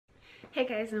Hey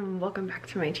guys, and welcome back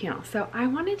to my channel. So I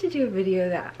wanted to do a video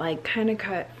that like kind of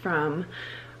cut from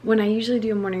when I usually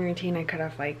do a morning routine. I cut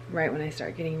off like right when I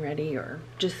start getting ready or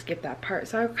just skip that part.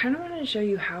 So I kind of wanted to show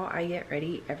you how I get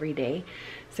ready every day.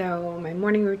 So my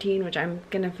morning routine, which I'm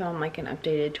gonna film like an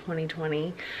updated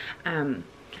 2020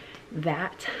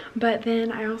 but then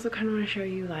I also kind of want to show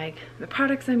you like the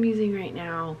products I'm using right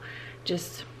now,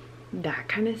 just that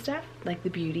kind of stuff, like the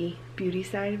beauty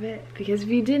side of it. Because if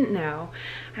you didn't know,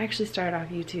 I actually started off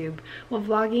YouTube, well,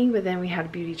 vlogging, but then we had a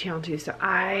beauty channel too. So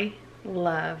I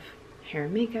love hair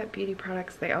and makeup, beauty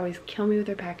products. They always kill me with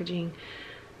their packaging.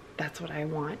 That's what I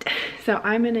want. So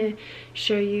I'm gonna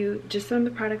show you just some of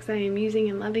the products I am using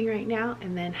and loving right now,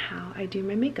 and then how I do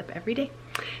my makeup every day.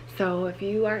 So if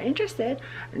you are interested,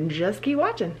 just keep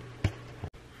watching.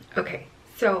 Okay.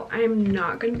 So I'm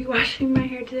not going to be washing my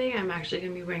hair today. I'm actually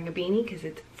going to be wearing a beanie because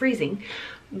it's freezing.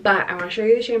 But I want to show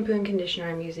you the shampoo and conditioner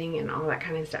I'm using and all that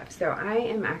kind of stuff. So I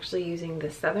am actually using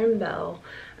the Southern Belle,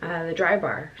 the Dry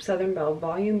Bar Southern Belle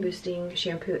Volume Boosting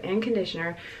Shampoo and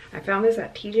Conditioner. I found this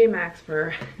at TJ Maxx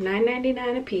for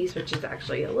 $9.99 a piece, which is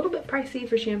actually a little bit pricey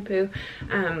for shampoo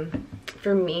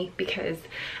for me, because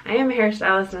I am a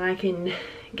hairstylist and I can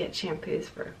get shampoos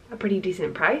for a pretty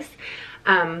decent price.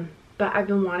 But I've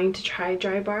been wanting to try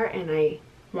Dry Bar and I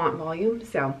want volume,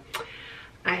 so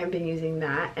I have been using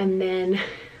that. And then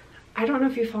I don't know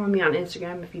if you follow me on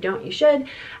Instagram. If you don't, you should.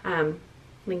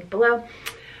 Link below.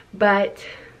 But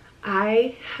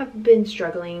I have been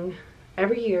struggling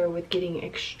every year with getting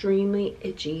extremely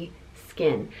itchy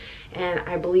skin, and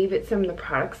I believe it's some of the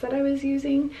products that I was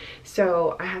using.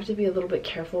 So I have to be a little bit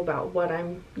careful about what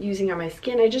I'm using on my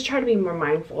skin. I just try to be more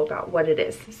mindful about what it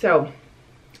is. So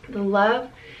the Love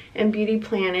and Beauty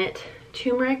Planet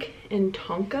Turmeric and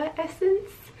Tonka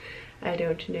Essence. I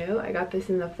don't know. I got this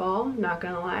in the fall. Not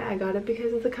gonna lie, I got it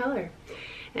because of the color.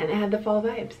 And it had the fall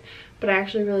vibes. But I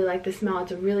actually really like the smell.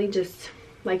 It's a really just,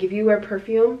 like if you wear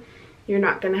perfume, you're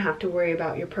not gonna have to worry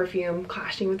about your perfume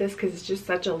clashing with this because it's just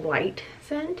such a light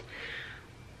scent.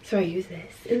 So I use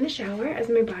this in the shower as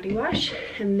my body wash.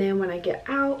 And then when I get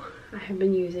out, I have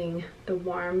been using the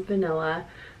Warm Vanilla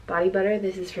body butter.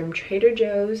 This is from Trader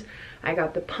Joe's. I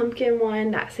got the pumpkin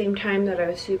one that same time that I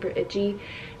was super itchy,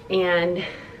 and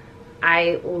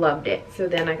I loved it. So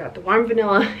then I got the warm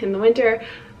vanilla in the winter,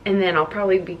 and then I'll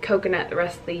probably be coconut the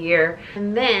rest of the year.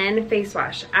 And then face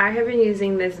wash. I have been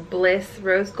using this Bliss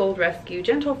Rose Gold Rescue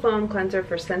Gentle Foam Cleanser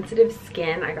for sensitive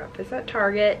skin. I got this at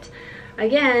Target.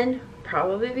 Again,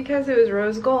 probably because it was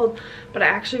rose gold, but I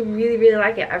actually really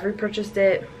like it. I've repurchased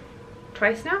it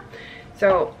twice now.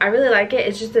 So I really like it.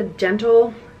 It's just a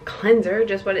gentle cleanser,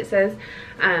 just what it says.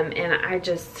 And I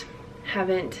just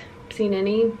haven't seen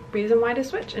any reason why to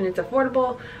switch. And it's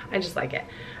affordable. I just like it.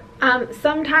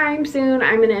 Sometime soon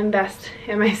I'm going to invest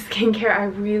in my skincare. I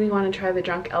really want to try the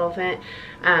Drunk Elephant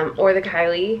or the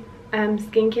Kylie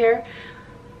skincare.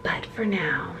 But for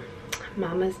now,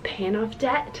 Mama's paying off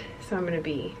debt. So I'm going to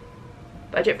be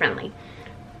budget friendly.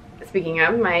 Speaking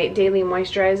of, my daily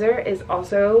moisturizer is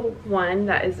also one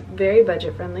that is very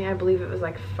budget friendly. I believe it was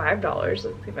like $5. Let's see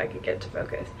if I could get to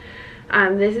focus.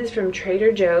 This is from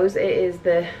Trader Joe's. It is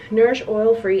the Nourish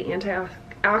Oil-Free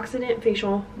Antioxidant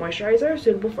Facial Moisturizer,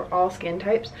 suitable for all skin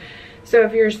types. So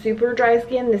if you're super dry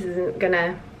skin, this isn't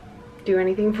gonna do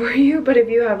anything for you. But if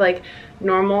you have like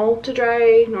normal to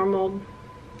dry, normal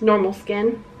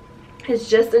skin, it's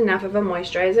just enough of a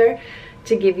moisturizer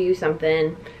to give you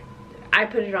something. I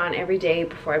put it on every day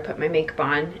before I put my makeup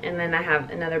on, and then I have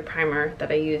another primer that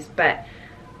I use, but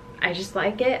I just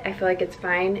like it. I feel like it's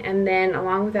fine. And then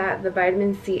along with that, the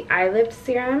Vitamin C Eye Lift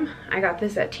Serum. I got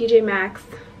this at TJ Maxx,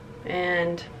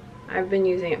 and I've been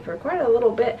using it for quite a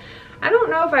little bit. I don't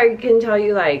know if I can tell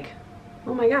you like,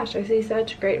 oh my gosh, I see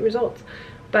such great results,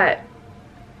 but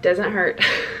it doesn't hurt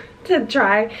to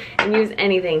try and use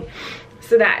anything.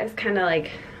 So that is kind of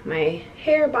like my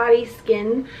hair, body,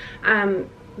 skin.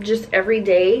 Just every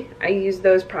day I use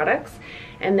those products.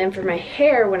 And then for my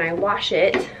hair, when I wash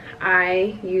it,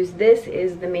 I use this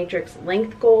is the Matrix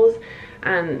Length Goals.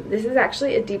 This is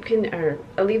actually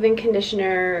a leave-in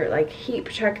conditioner, like heat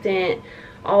protectant,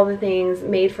 all the things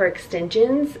made for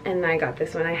extensions. And I got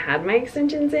this when I had my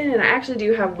extensions in, and I actually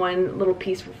do have one little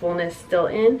piece for fullness still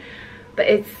in, but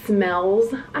it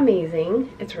smells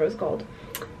amazing. It's rose gold.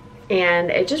 And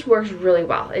it just works really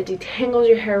well. It detangles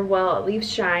your hair well, it leaves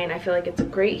shine. I feel like it's a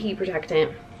great heat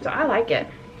protectant, so I like it.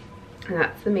 And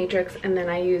that's the Matrix. And then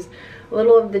I use a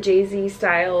little of the Jay-Z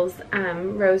Styles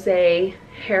Rosé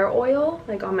hair oil,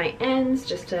 like on my ends,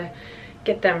 just to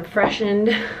get them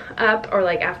freshened up. Or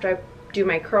like after I do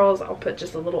my curls, I'll put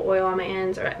just a little oil on my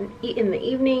ends, or in the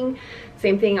evening,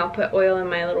 same thing, I'll put oil in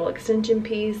my little extension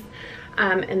piece.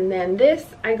 And then this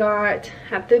I got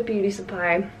at the beauty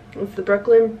supply. It's the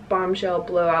Brooklyn Bombshell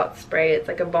Blowout Spray. It's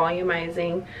like a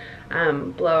volumizing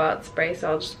blowout spray.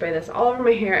 So I'll just spray this all over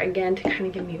my hair again to kind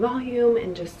of give me volume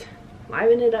and just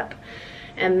liven it up.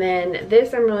 And then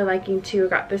this I'm really liking too. I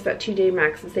got this at TJ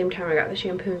Maxx at the same time I got the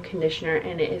shampoo and conditioner,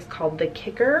 and it is called the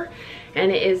Kicker,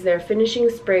 and it is their finishing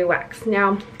spray wax.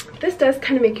 Now this does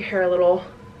kind of make your hair a little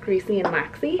greasy and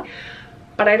waxy,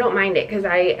 but I don't mind it because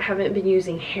I haven't been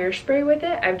using hairspray with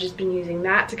it. I've just been using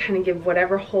that to kind of give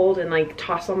whatever hold and like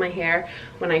toss on my hair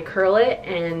when I curl it,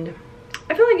 and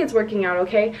I feel like it's working out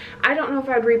okay. I don't know if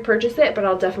I'd repurchase it, but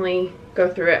I'll definitely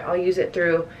go through it. I'll use it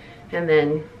through and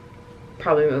then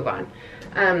probably move on.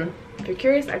 If you're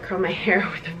curious, I curl my hair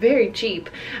with a very cheap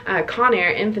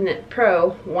Conair Infinite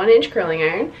Pro 1-inch curling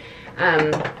iron.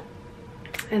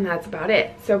 And that's about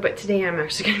it. So, but today I'm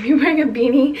actually going to be wearing a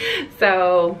beanie.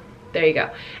 So there you go.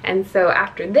 And so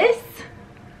after this,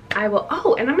 I will,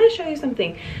 oh, and I'm going to show you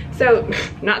something. So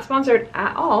not sponsored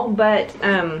at all, but,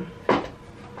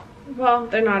 well,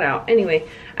 they're not out. Anyway,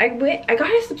 I got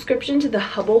a subscription to the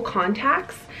Hubble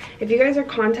contacts. If you guys are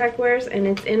contact wearers, and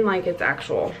it's in like its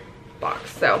actual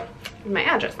box, so my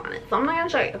address on it, so I'm not gonna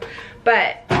show you,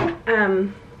 but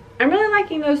I'm really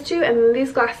liking those two. And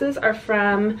these glasses are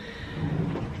from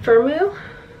Firmoo,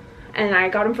 and I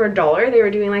got them for $1. They were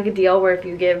doing like a deal where if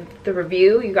you give the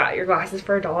review you got your glasses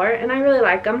for $1, and I really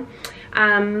like them.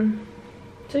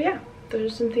 So yeah,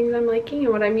 those are some things I'm liking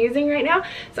and what I'm using right now.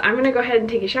 So I'm gonna go ahead and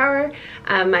take a shower.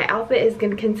 My outfit is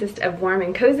gonna consist of warm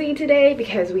and cozy today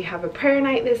because we have a prayer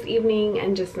night this evening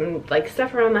and just some like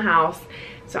stuff around the house.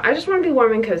 So I just want to be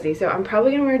warm and cozy. So I'm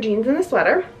probably gonna wear jeans and a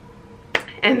sweater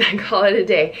and then call it a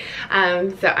day.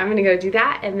 So I'm gonna go do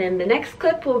that, and then the next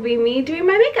clip will be me doing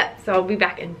my makeup. So I'll be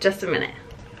back in just a minute.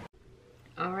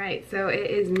 All right, so it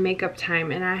is makeup time,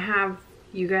 and I have,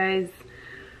 you guys,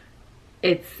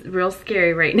 it's real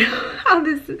scary right now how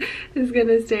this is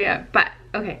gonna stay up, but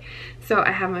okay. So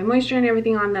I have my moisture and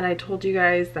everything on that I told you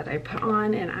guys that I put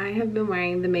on, and I have been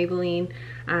wearing the Maybelline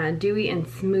Dewy and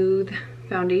Smooth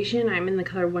foundation. I'm in the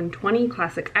color 120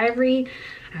 Classic Ivory.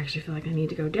 I actually feel like I need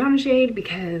to go down a shade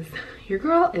because your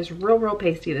girl is real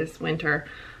pasty this winter.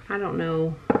 I don't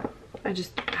know, I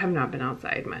just have not been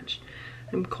outside much.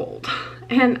 I'm cold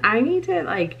and I need to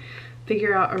like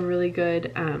figure out a really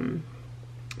good,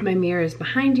 my mirror is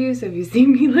behind you, so if you see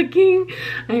me looking,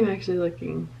 I'm actually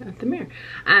looking at the mirror.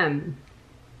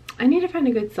 I need to find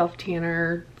a good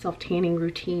self-tanning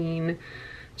routine,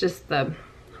 just the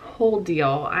whole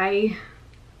deal. I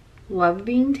love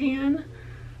being tan.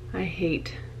 I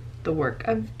hate the work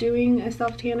of doing a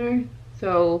self-tanner,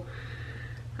 so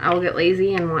I'll get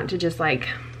lazy and want to just like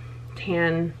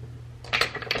tan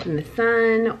in the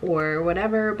sun or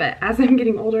whatever. But as I'm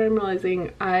getting older, I'm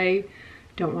realizing I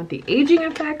don't want the aging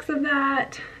effects of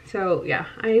that. So yeah,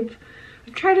 I've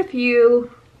tried a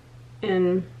few,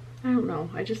 and I don't know,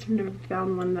 I just have never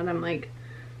found one that I'm like,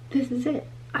 this is it,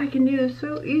 I can do this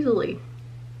so easily.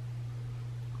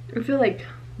 I feel like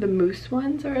the mousse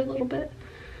ones are a little bit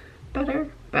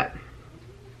better, but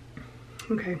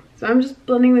okay. So I'm just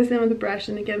blending this in with a brush,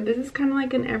 and again, this is kind of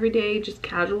like an everyday, just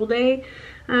casual day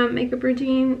makeup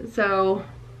routine. So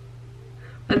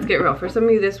let's get real. For some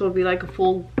of you, this will be like a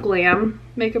full glam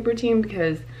makeup routine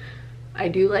because I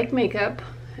do like makeup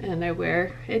and I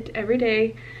wear it every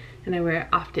day and I wear it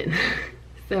often.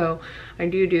 So I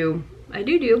do I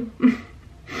do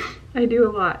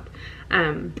a lot.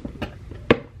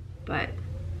 But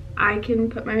I can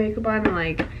put my makeup on in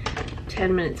like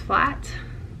 10 minutes flat,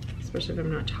 especially if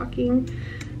I'm not talking.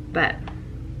 But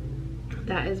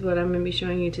that is what I'm going to be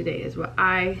showing you today, is what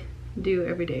I do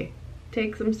every day.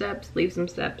 Take some steps, leave some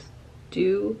steps.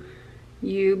 Do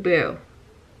you boo.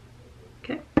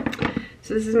 Okay.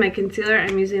 So this is my concealer.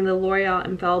 I'm using the L'Oreal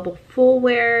Infallible Full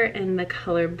Wear in the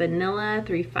color Vanilla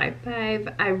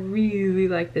 355. I really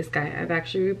like this guy. I've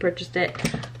actually repurchased it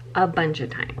a bunch of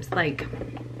times, like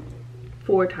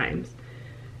 4 times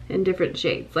in different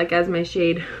shades. Like as my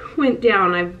shade went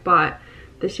down, I've bought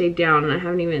the shade down and I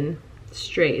haven't even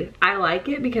strayed. I like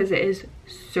it because it is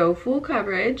so full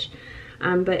coverage,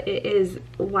 but it is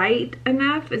light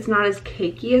enough. It's not as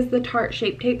cakey as the Tarte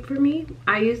Shape Tape for me.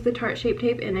 I used the Tarte Shape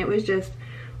Tape and it was just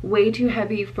way too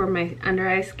heavy for my under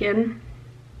eye skin,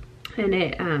 and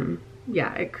it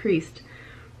yeah, it creased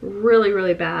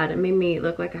really bad. It made me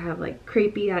look like I have like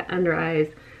crepey under eyes.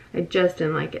 I just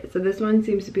didn't like it. So this one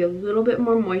seems to be a little bit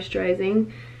more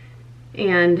moisturizing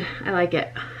and I like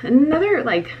it. Another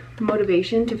like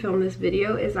motivation to film this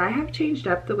video is I have changed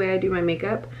up the way I do my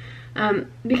makeup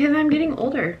because I'm getting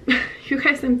older. You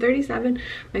guys, I'm 37.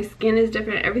 My skin is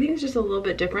different. Everything's just a little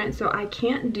bit different. So I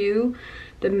can't do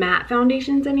the matte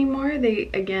foundations anymore. They,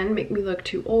 again, make me look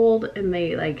too old, and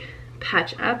they like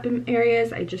patch up in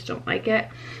areas. I just don't like it.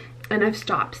 And I've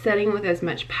stopped setting with as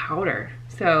much powder.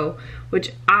 So,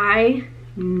 which I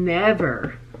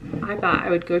thought I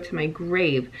would go to my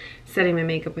grave setting my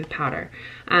makeup with powder.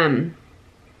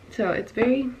 So it's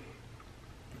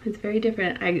very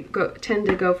different. I tend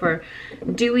to go for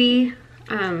dewy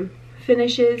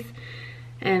finishes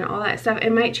and all that stuff.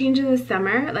 It might change in the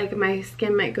summer. Like my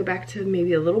skin might go back to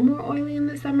maybe a little more oily in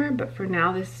the summer, but for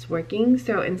now this is working.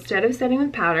 So instead of setting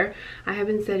with powder, I have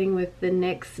been setting with the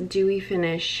NYX Dewy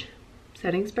Finish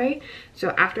setting spray.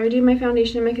 So after I do my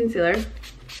foundation and my concealer,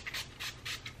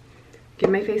 give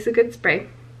my face a good spray.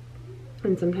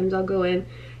 And sometimes I'll go in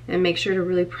and make sure to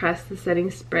really press the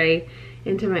setting spray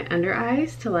into my under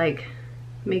eyes to like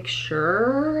make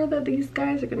sure that these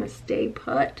guys are gonna stay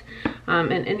put.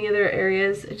 And any other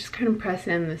areas, I just kind of press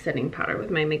in the setting powder with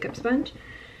my makeup sponge,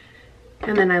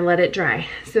 and then I let it dry.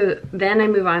 So then I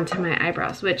move on to my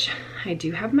eyebrows, which I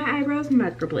do have my eyebrows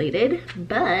microbladed,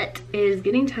 but it is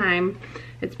getting time.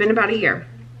 It's been about a year,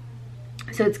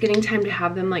 so it's getting time to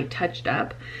have them like touched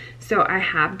up. So I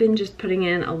have been just putting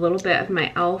in a little bit of my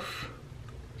e.l.f.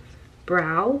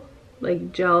 brow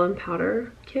like gel and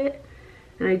powder kit,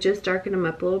 and I just darken them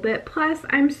up a little bit. Plus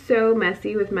I'm so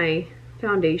messy with my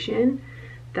foundation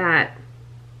that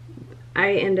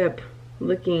I end up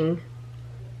getting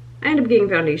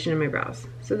foundation in my brows.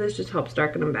 So this just helps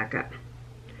darken them back up.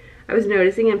 I was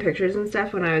noticing in pictures and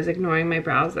stuff when I was ignoring my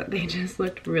brows that they just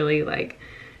looked really like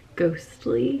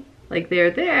ghostly. Like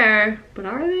they're there, but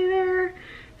are they there?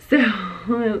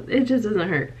 So it just doesn't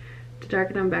hurt to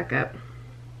darken them back up.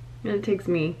 And it takes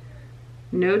me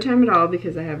no time at all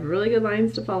because I have really good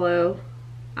lines to follow.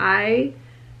 I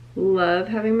love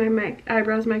having my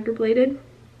eyebrows microbladed.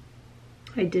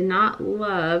 I did not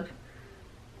love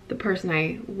the person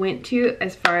I went to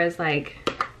as far as like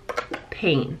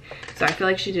pain. So I feel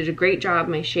like she did a great job.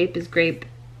 My shape is great.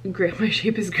 My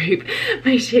shape is great.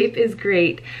 My shape is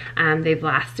great. They've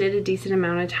lasted a decent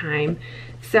amount of time.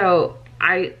 So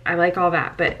I like all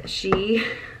that, but she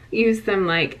used some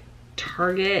like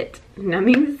Target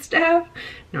numbing stuff,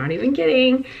 not even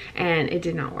kidding, and it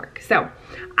did not work. So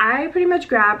I pretty much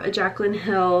grab a Jaclyn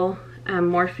Hill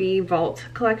Morphe Vault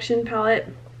Collection palette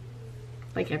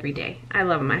like every day. I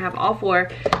love them. I have all four.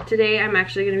 Today I'm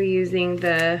actually going to be using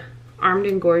the Armed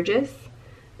and Gorgeous.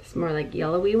 It's more like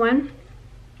yellowy one.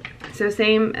 So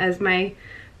same as my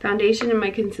foundation and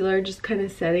my concealer, just kind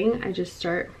of setting, I just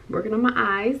start working on my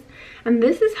eyes. And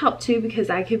this has helped too because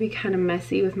I could be kind of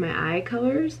messy with my eye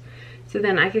colors. So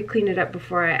then I could clean it up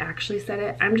before I actually set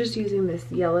it. I'm just using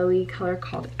this yellowy color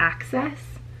called Access.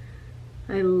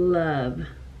 I love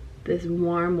this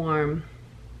warm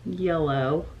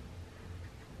yellow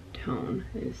tone.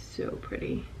 It is so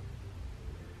pretty.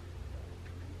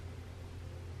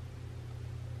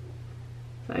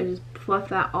 So I just fluff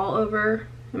that all over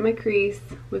in my crease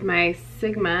with my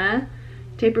Sigma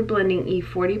Taper Blending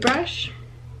E40 brush.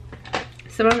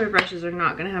 Some of my brushes are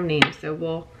not gonna have names,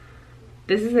 so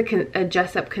this is a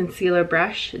Dress Up concealer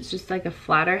brush. It's just like a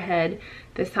flatter head.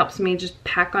 This helps me just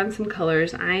pack on some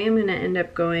colors. I am gonna end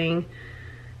up going,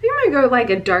 I think I'm gonna go like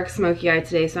a dark smoky eye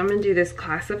today. So I'm gonna do this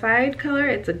Classified color.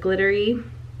 It's a glittery,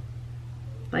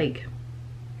 like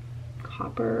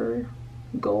copper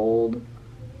gold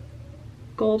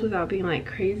without being like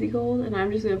crazy gold. And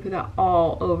I'm just gonna put that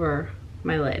all over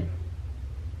my lid.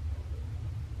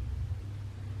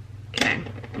 Okay,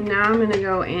 now I'm gonna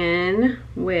go in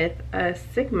with a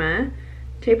Sigma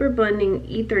Taper Blending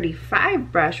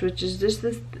E35 brush, which is just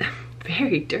this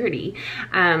very dirty,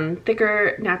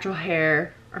 thicker natural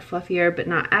hair, or fluffier, but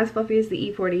not as fluffy as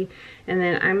the E40. And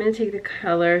then I'm gonna take the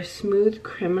color Smooth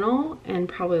Criminal and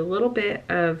probably a little bit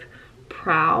of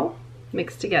Prowl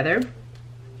mixed together.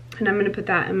 And I'm gonna put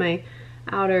that in my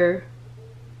outer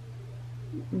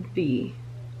V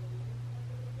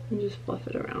and just fluff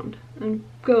it around and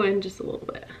go in just a little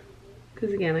bit.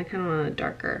 Because again, I kind of want a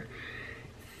darker,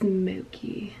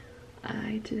 smoky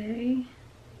eye today.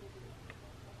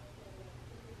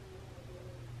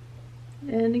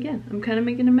 And again, I'm kind of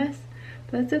making a mess,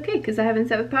 but that's okay because I haven't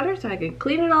set with powder, so I can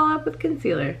clean it all up with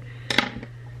concealer.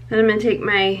 Then I'm going to take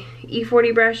my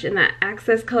E40 brush in that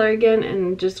Access color again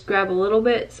and just grab a little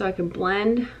bit so I can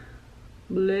blend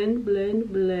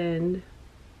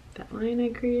that line I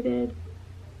created.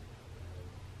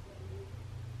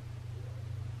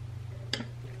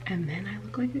 And then I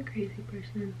look like a crazy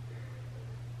person.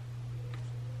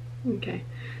 Okay,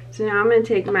 so now I'm going to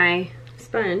take my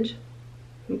sponge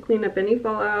and clean up any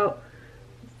fallout,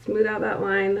 smooth out that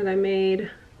line that I made.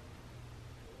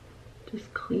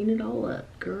 Just clean it all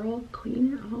up, girl.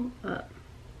 Clean it all up.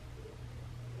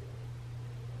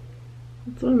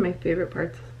 That's one of my favorite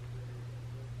parts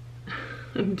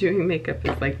of doing makeup,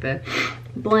 is like the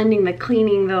blending, the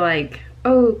cleaning, the like,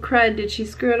 oh crud, did she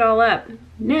screw it all up?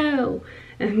 No.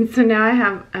 And so now I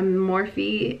have a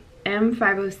Morphe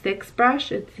M506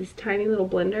 brush. It's this tiny little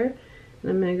blender.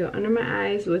 And I'm gonna go under my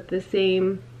eyes with the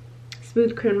same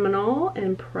Smooth Criminal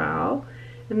and Prowl.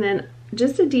 And then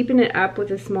just to deepen it up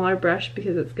with a smaller brush,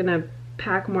 because it's gonna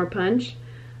pack more punch,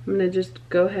 I'm gonna just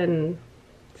go ahead and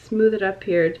smooth it up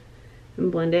here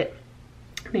and blend it.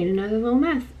 Made another little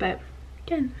mess, but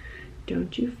again,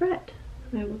 don't you fret.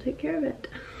 I will take care of it.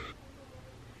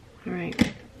 All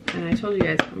right, and I told you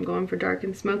guys I'm going for dark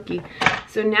and smoky.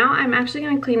 So now I'm actually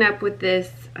gonna clean up with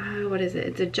this, what is it?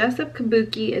 It's a Jessup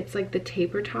Kabuki. It's like the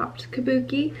taper topped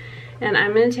Kabuki. And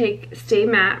I'm gonna take Stay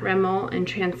Matte, Rimmel, and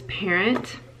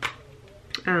Transparent.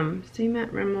 Stay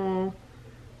Matte, Rimmel,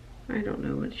 I don't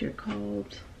know what you're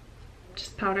called.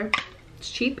 Just powder, it's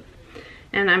cheap.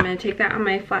 And I'm gonna take that on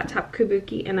my flat top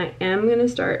Kabuki, and I am gonna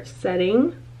start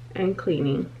setting and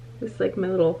cleaning. This is like my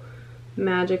little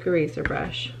magic eraser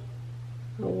brush.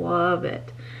 I love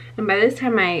it. And by this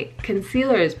time my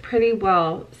concealer is pretty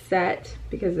well set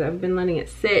because I've been letting it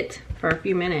sit for a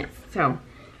few minutes. So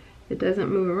it doesn't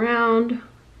move around.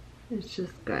 It's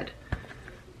just good.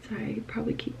 Sorry, I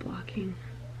probably keep blocking.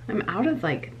 I'm out of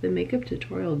like the makeup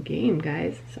tutorial game,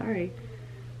 guys. Sorry.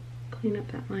 Clean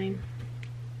up that line.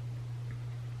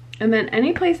 And then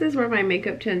any places where my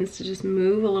makeup tends to just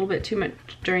move a little bit too much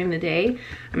during the day,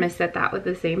 I'm gonna set that with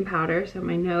the same powder. So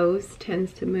my nose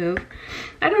tends to move.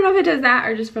 I don't know if it does that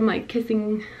or just from like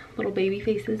kissing little baby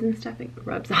faces and stuff, it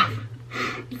rubs off.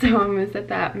 So I'm gonna set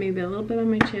that maybe a little bit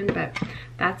on my chin, but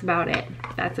that's about it.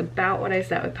 That's about what I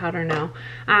set with powder now.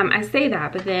 I say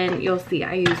that, but then you'll see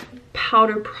I use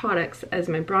powder products as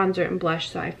my bronzer and blush.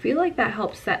 So I feel like that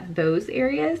helps set those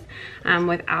areas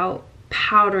without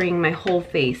powdering my whole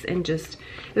face, and just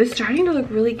it was starting to look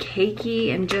really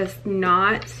cakey and just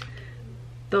not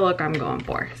the look I'm going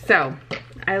for. So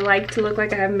I like to look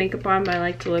like I have makeup on, but I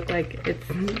like to look like it's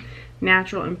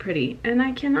natural and pretty, and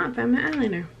I cannot find my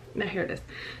eyeliner. Now here it is.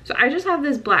 So I just have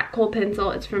this black kohl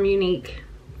pencil. It's from Unique,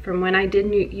 from when I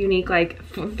did Unique like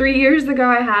 3 years ago.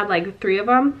 I had like 3 of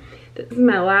them. This is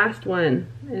my last one,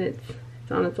 and it's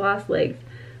on its last legs.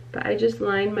 But I just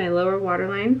lined my lower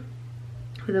waterline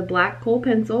with a black kohl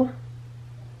pencil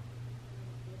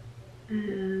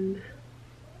and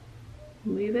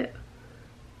leave it.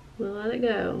 We'll let it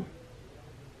go.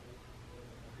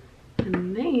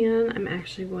 And then I'm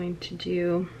actually going to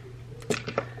do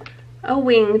a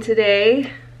wing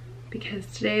today, because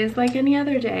today is like any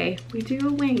other day. We do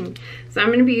a wing. So I'm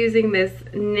going to be using this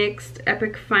NYX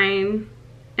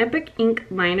Epic Ink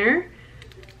Liner.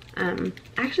 I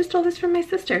actually stole this from my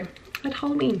sister at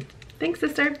Halloween. Thanks,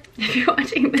 sister, if you're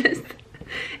watching this.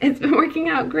 It's been working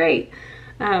out great.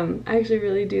 I actually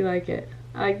really do like it.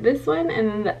 I like this one, and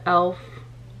then the e.l.f.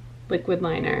 liquid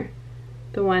liner.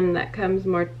 The one that comes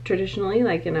more traditionally,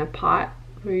 like in a pot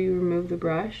where you remove the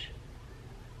brush.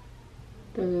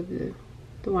 Those are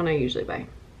the one I usually buy.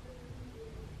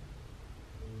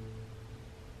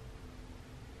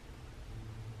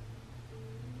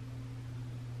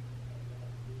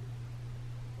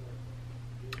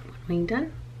 Wing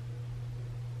done.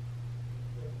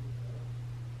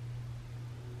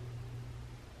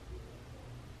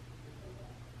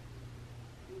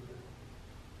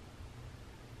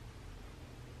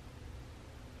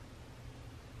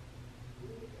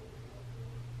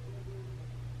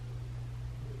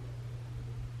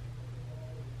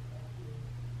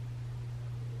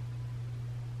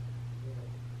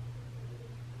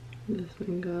 This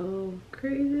one go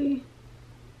crazy.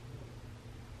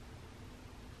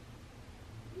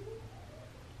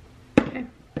 Okay,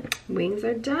 wings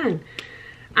are done.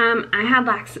 I had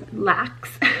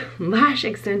lash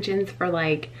extensions for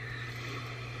like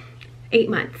 8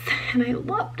 months, and I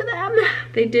loved them.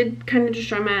 They did kind of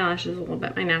destroy my eyelashes a little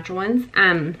bit, my natural ones,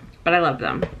 but I loved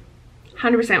them.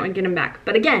 100% would get them back.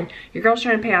 But again, your girl's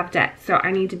trying to pay off debt, so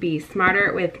I need to be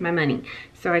smarter with my money.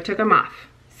 So I took them off.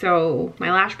 So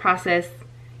my lash process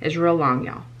is real long,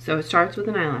 y'all. So it starts with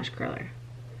an eyelash curler.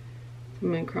 So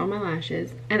I'm gonna curl my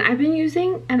lashes. And I've been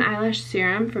using an eyelash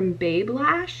serum from Babe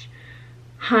Lash.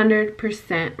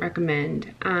 100%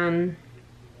 recommend.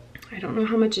 I don't know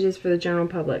how much it is for the general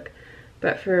public,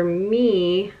 but for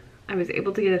me, I was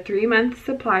able to get a 3-month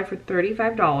supply for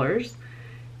 $35,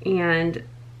 and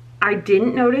I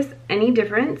didn't notice any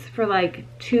difference for like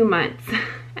 2 months.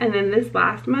 And then this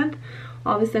last month,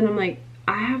 all of a sudden I'm like,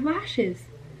 I have lashes.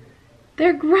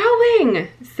 They're growing.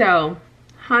 So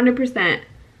 100%.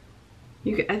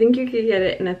 I think you could get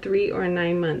it in a 3 or a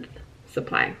 9 month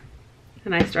supply.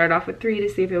 and I started off with 3 to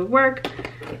see if it would work.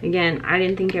 Again, I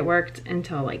didn't think it worked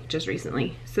until like just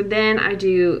recently. So then I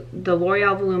do the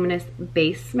L'Oreal Voluminous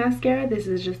Base Mascara. This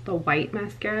is just the white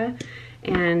mascara.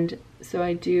 And so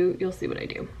I do, you'll see what I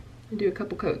do. I do a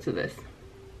couple coats of this.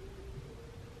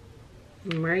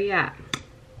 And where are you at?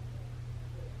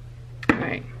 All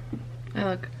right, I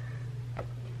look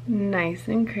nice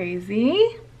and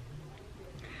crazy.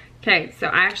 Okay, so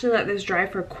I actually let this dry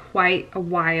for quite a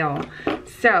while.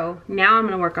 So now I'm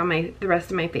gonna work on the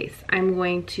rest of my face. I'm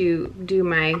going to do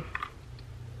my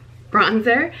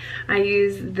bronzer. I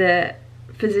use the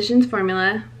Physicians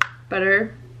Formula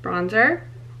Butter Bronzer.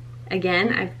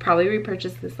 Again, I've probably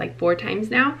repurchased this like 4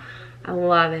 times now. I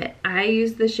love it. I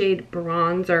use the shade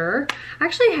Bronzer.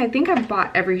 Actually, I think I've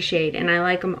bought every shade and I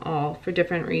like them all for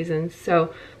different reasons.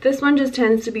 So this one just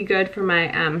tends to be good for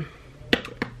my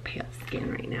pale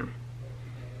skin right now.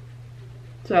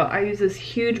 So I use this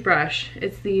huge brush.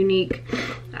 It's the Unique,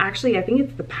 actually I think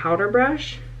it's the powder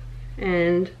brush,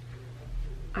 and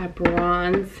I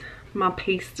bronze my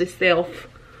pasty self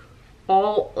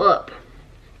all up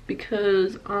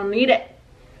because I need it.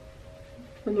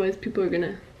 Otherwise people are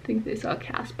gonna think they saw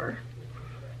Casper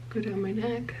go down my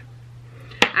neck.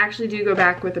 I actually do go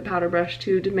back with the powder brush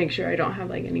too to make sure I don't have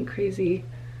like any crazy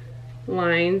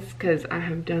lines, because I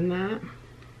have done that.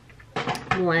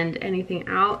 Blend anything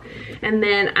out. And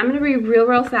then I'm gonna be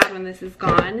real sad when this is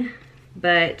gone,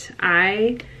 but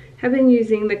I have been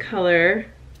using the color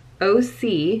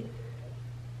OC.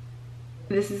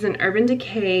 This is an Urban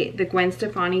Decay, the Gwen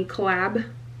Stefani collab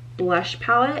blush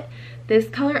palette. This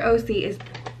color OC is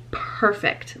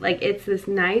perfect. Like, it's this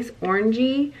nice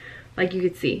orangey, like you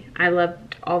could see. I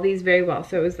loved all these very well.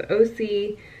 So it was the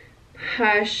OC,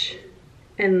 Hush,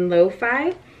 and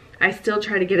Lo-Fi. I still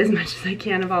try to get as much as I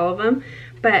can of all of them,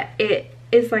 but it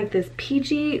is like this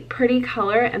peachy, pretty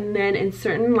color, and then in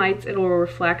certain lights it will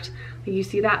reflect, like you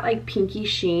see that like pinky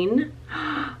sheen.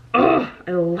 Oh,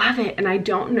 I love it. And I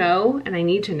don't know, and I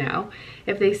need to know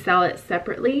if they sell it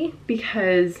separately,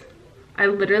 because I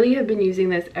literally have been using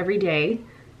this every day,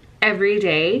 I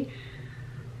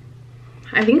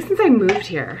think since I moved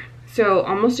here, so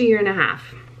almost a year and a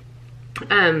half.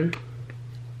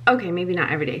 Okay, maybe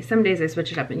not every day. Some days I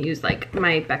switch it up and use like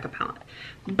my Becca palette.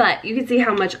 But you can see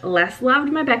how much less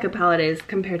loved my Becca palette is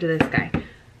compared to this guy.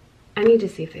 I need to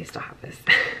see if they still have this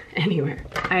anywhere.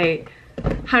 I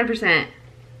 100%,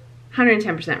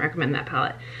 110% recommend that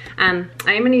palette. I am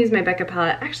gonna use my Becca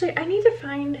palette. Actually, I need to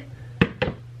find,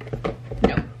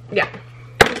 no, yeah.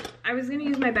 I was gonna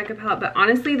use my Becca palette, but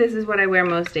honestly, this is what I wear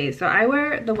most days. So I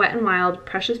wear the Wet n Wild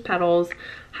Precious Petals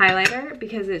highlighter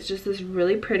because it's just this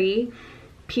really pretty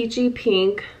peachy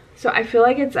pink. So I feel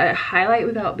like it's a highlight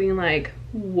without being like,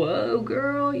 whoa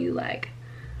girl, you like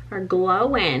are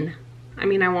glowing. I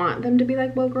mean, I want them to be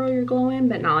like, whoa girl, you're glowing,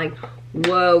 but not like,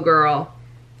 whoa girl,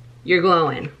 you're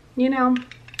glowing, you know?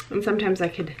 And sometimes I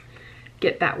could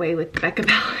get that way with the Becca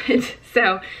palette.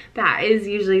 So that is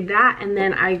usually that. And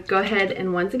then I go ahead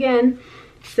and once again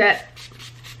set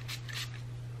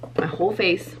my whole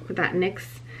face with that NYX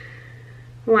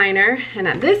liner. And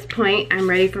at this point, I'm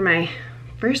ready for my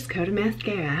first coat of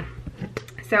mascara.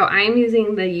 So I'm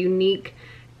using the Unique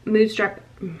Moodstruck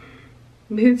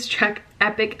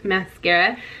Epic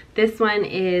Mascara. This one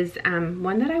is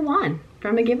one that I won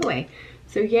from a giveaway.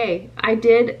 So yay. I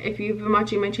did, if you've been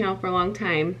watching my channel for a long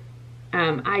time,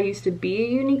 I used to be a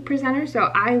Unique presenter,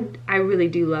 so I really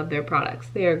do love their products.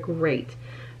 They are great.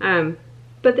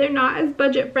 But they're not as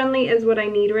budget friendly as what I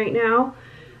need right now.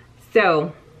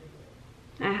 So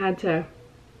I had to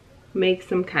make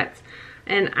some cuts.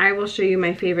 And I will show you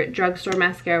my favorite drugstore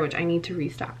mascara, which I need to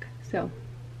restock. So,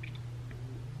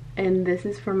 and this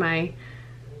is for my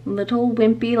little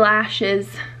wimpy lashes.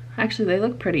 Actually, they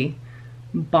look pretty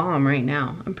bomb right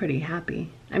now. I'm pretty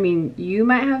happy. I mean, you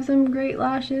might have some great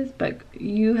lashes, but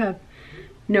you have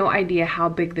no idea how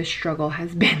big the struggle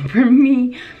has been for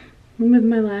me with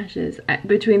my lashes.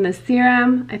 Between the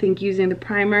serum, I think using the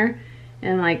primer,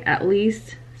 and like at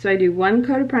least, so I do 1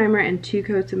 coat of primer and 2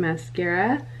 coats of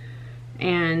mascara.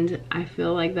 And I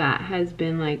feel like that has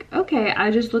been like, okay,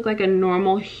 I just look like a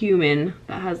normal human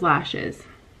that has lashes.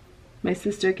 My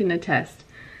sister can attest.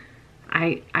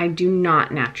 I do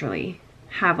not naturally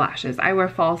have lashes. I wear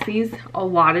falsies a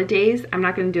lot of days. I'm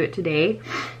not gonna do it today,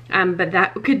 but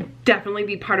that could definitely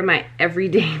be part of my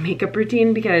everyday makeup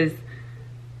routine because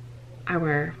I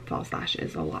wear false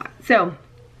lashes a lot. So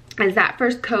as that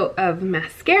first coat of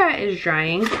mascara is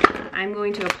drying, I'm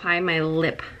going to apply my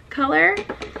lip color.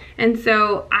 And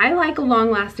so I like a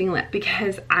long-lasting lip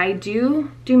because I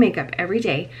do makeup every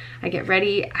day. I get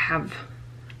ready, I have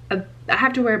I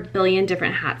have to wear a billion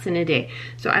different hats in a day.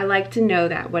 So I like to know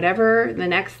that whatever the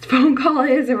next phone call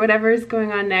is or whatever is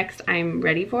going on next, I'm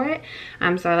ready for it.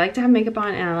 So I like to have makeup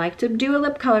on, and I like to do a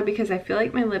lip color because I feel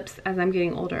like my lips as I'm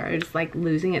getting older are just like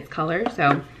losing its color.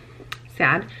 So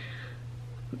sad.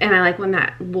 And I like when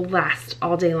that will last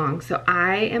all day long. So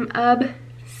I am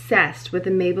obsessed with the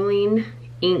Maybelline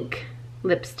ink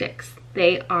lipsticks.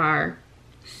 They are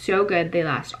so good. They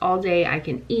last all day. I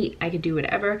can eat, I can do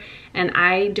whatever, and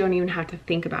I don't even have to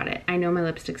think about it. I know my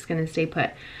lipstick's gonna stay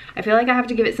put. I feel like I have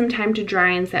to give it some time to dry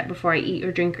and set before I eat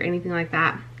or drink or anything like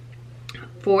that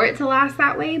for it to last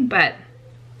that way, but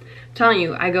I'm telling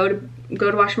you, I go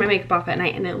to wash my makeup off at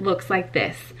night and it looks like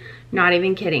this. Not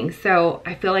even kidding. So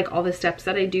I feel like all the steps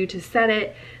that I do to set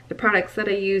it, the products that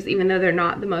I use, even though they're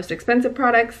not the most expensive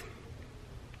products,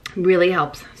 really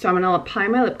helps. So I'm gonna apply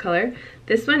my lip color.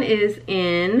 This one is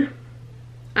in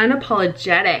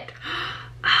Unapologetic. Oh,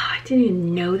 I didn't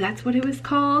even know that's what it was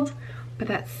called, but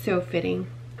that's so fitting.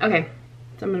 Okay,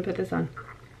 so I'm gonna put this on.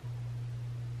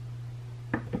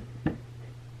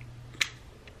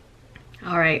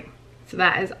 All right, so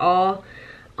that is all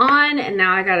on, and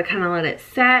now I gotta kind of let it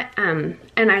set.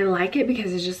 And I like it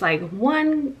because it's just like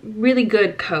one really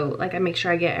good coat. Like I make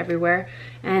sure I get everywhere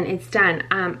and it's done.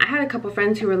 I had a couple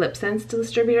friends who were lip sense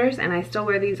distributors, and I still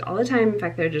wear these all the time. In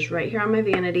fact, they're just right here on my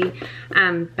vanity.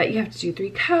 But you have to do 3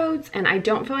 coats, and I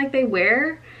don't feel like they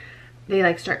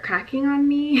like start cracking on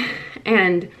me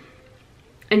and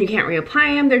you can't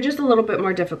reapply them. They're just a little bit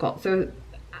more difficult. So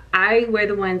I wear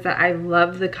the ones that I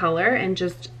love the color and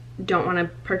just don't want to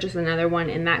purchase another one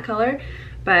in that color.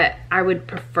 But I would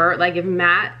prefer, like if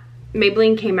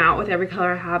Maybelline came out with every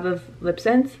color I have of lip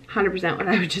sense, 100%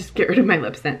 I would just get rid of my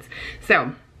lip sense.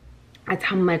 So that's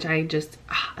how much I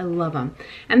love them.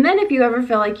 And then if you ever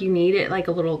feel like you need it like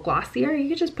a little glossier, you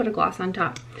could just put a gloss on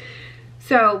top.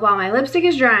 So while my lipstick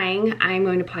is drying, I'm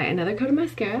going to apply another coat of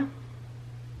mascara.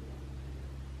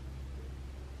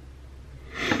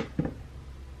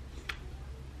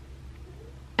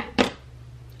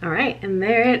 All right, and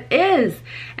there it is.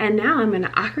 And now I'm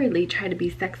gonna awkwardly try to be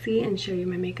sexy and show you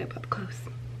my makeup up close.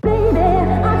 Baby,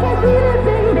 I can see it,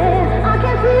 baby. I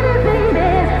can see it, baby.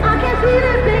 I can see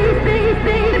it, baby,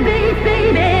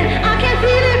 baby. I can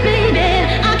see it, baby.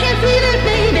 I can see it,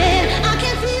 baby. I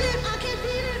can see it, I can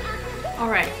see it.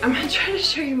 All right, I'm gonna try to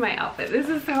show you my outfit. This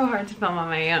is so hard to film on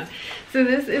my own. So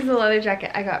this is a leather jacket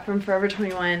I got from Forever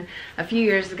 21 a few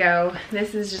years ago.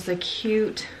 This is just a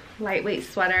cute lightweight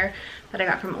sweater that I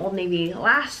got from Old Navy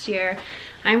last year.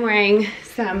 I'm wearing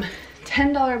some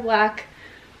 $10 black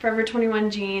Forever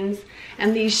 21 jeans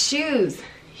and these shoes.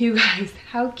 You guys,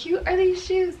 how cute are these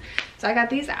shoes? So I got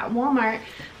these at Walmart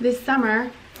this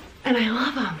summer and I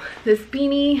love them. This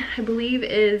beanie, I believe,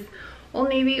 is Old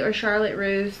Navy or Charlotte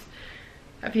Russe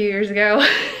a few years ago.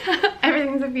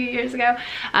 Everything's a few years ago.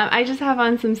 I just have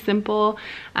on some simple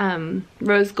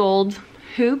rose gold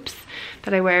hoops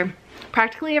that I wear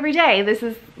practically every day. This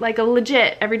is like a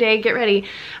legit everyday get ready.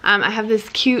 I have this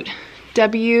cute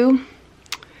W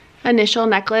initial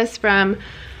necklace from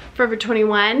Forever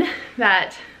 21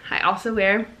 that I also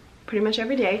wear pretty much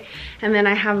every day. And then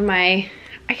I have my,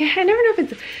 I never know if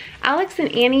it's Alex and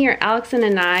Annie or Alex and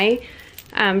Anai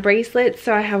bracelets.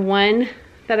 So I have one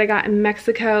that I got in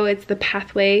Mexico. It's the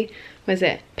Pathway, was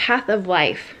it? Path of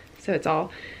Life. So it's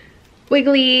all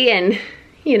wiggly and,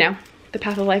 you know, the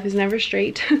path of life is never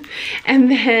straight. And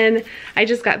then I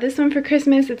just got this one for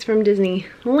Christmas. It's from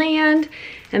Disneyland.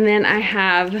 And then I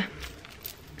have,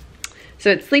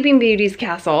 so it's Sleeping Beauty's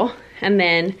castle, and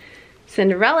then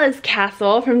Cinderella's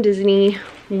castle from Disney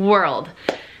World.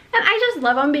 And I just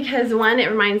love them because, one,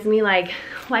 it reminds me like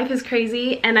life is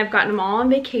crazy, and I've gotten them all on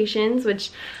vacations,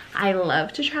 which I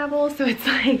love to travel. So it's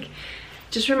like,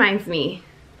 just reminds me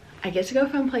I get to go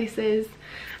fun places.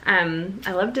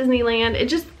 I love Disneyland. It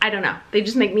just, I don't know, they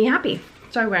just make me happy.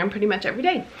 So I wear them pretty much every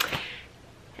day.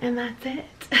 And that's it.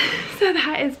 So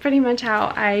that is pretty much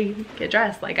how I get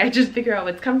dressed. Like I just figure out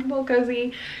what's comfortable,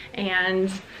 cozy,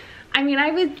 and I mean, I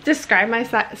would describe my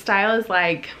style as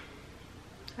like,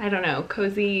 I don't know,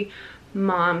 cozy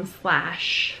mom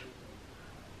slash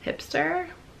hipster.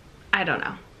 I don't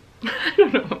know. I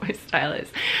don't know what my style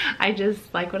is. I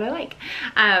just like what I like.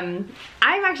 I'm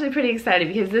actually pretty excited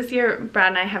because this year Brad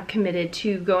and I have committed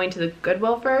to going to the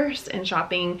Goodwill first and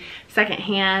shopping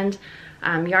secondhand,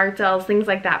 yard sales, things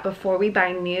like that before we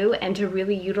buy new, and to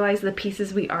really utilize the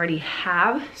pieces we already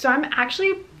have. So I'm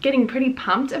actually getting pretty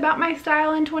pumped about my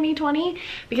style in 2020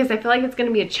 because I feel like it's going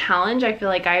to be a challenge. I feel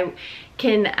like I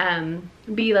can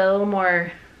be a little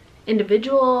more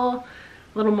individual,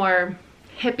 a little more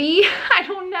hippie, I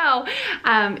don't know,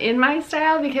 in my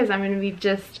style, because I'm going to be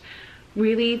just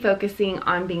really focusing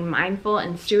on being mindful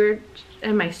and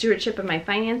my stewardship of my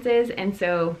finances. And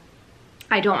so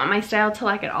I don't want my style to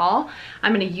lack at all.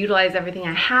 I'm going to utilize everything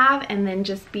I have and then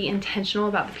just be intentional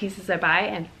about the pieces I buy,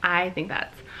 and I think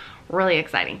that's really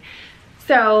exciting.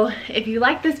 So if you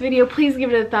like this video, please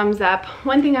give it a thumbs up.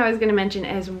 One thing I was going to mention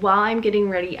is while I'm getting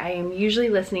ready, I am usually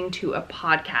listening to a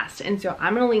podcast, and so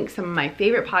I'm going to link some of my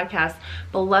favorite podcasts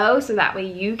below so that way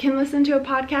you can listen to a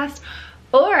podcast,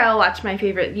 or I'll watch my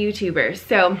favorite YouTubers.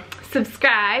 So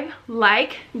subscribe,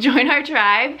 like, join our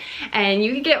tribe, and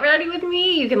you can get ready with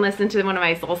me. You can listen to one of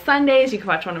my Soul Sundays, you can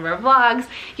watch one of our vlogs,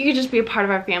 you can just be a part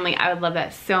of our family. I would love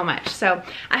that so much. So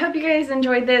I hope you guys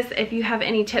enjoyed this. If you have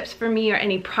any tips for me or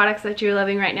any products that you're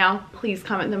loving right now, please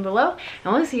comment them below,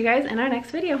 and we'll see you guys in our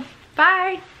next video.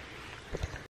 Bye!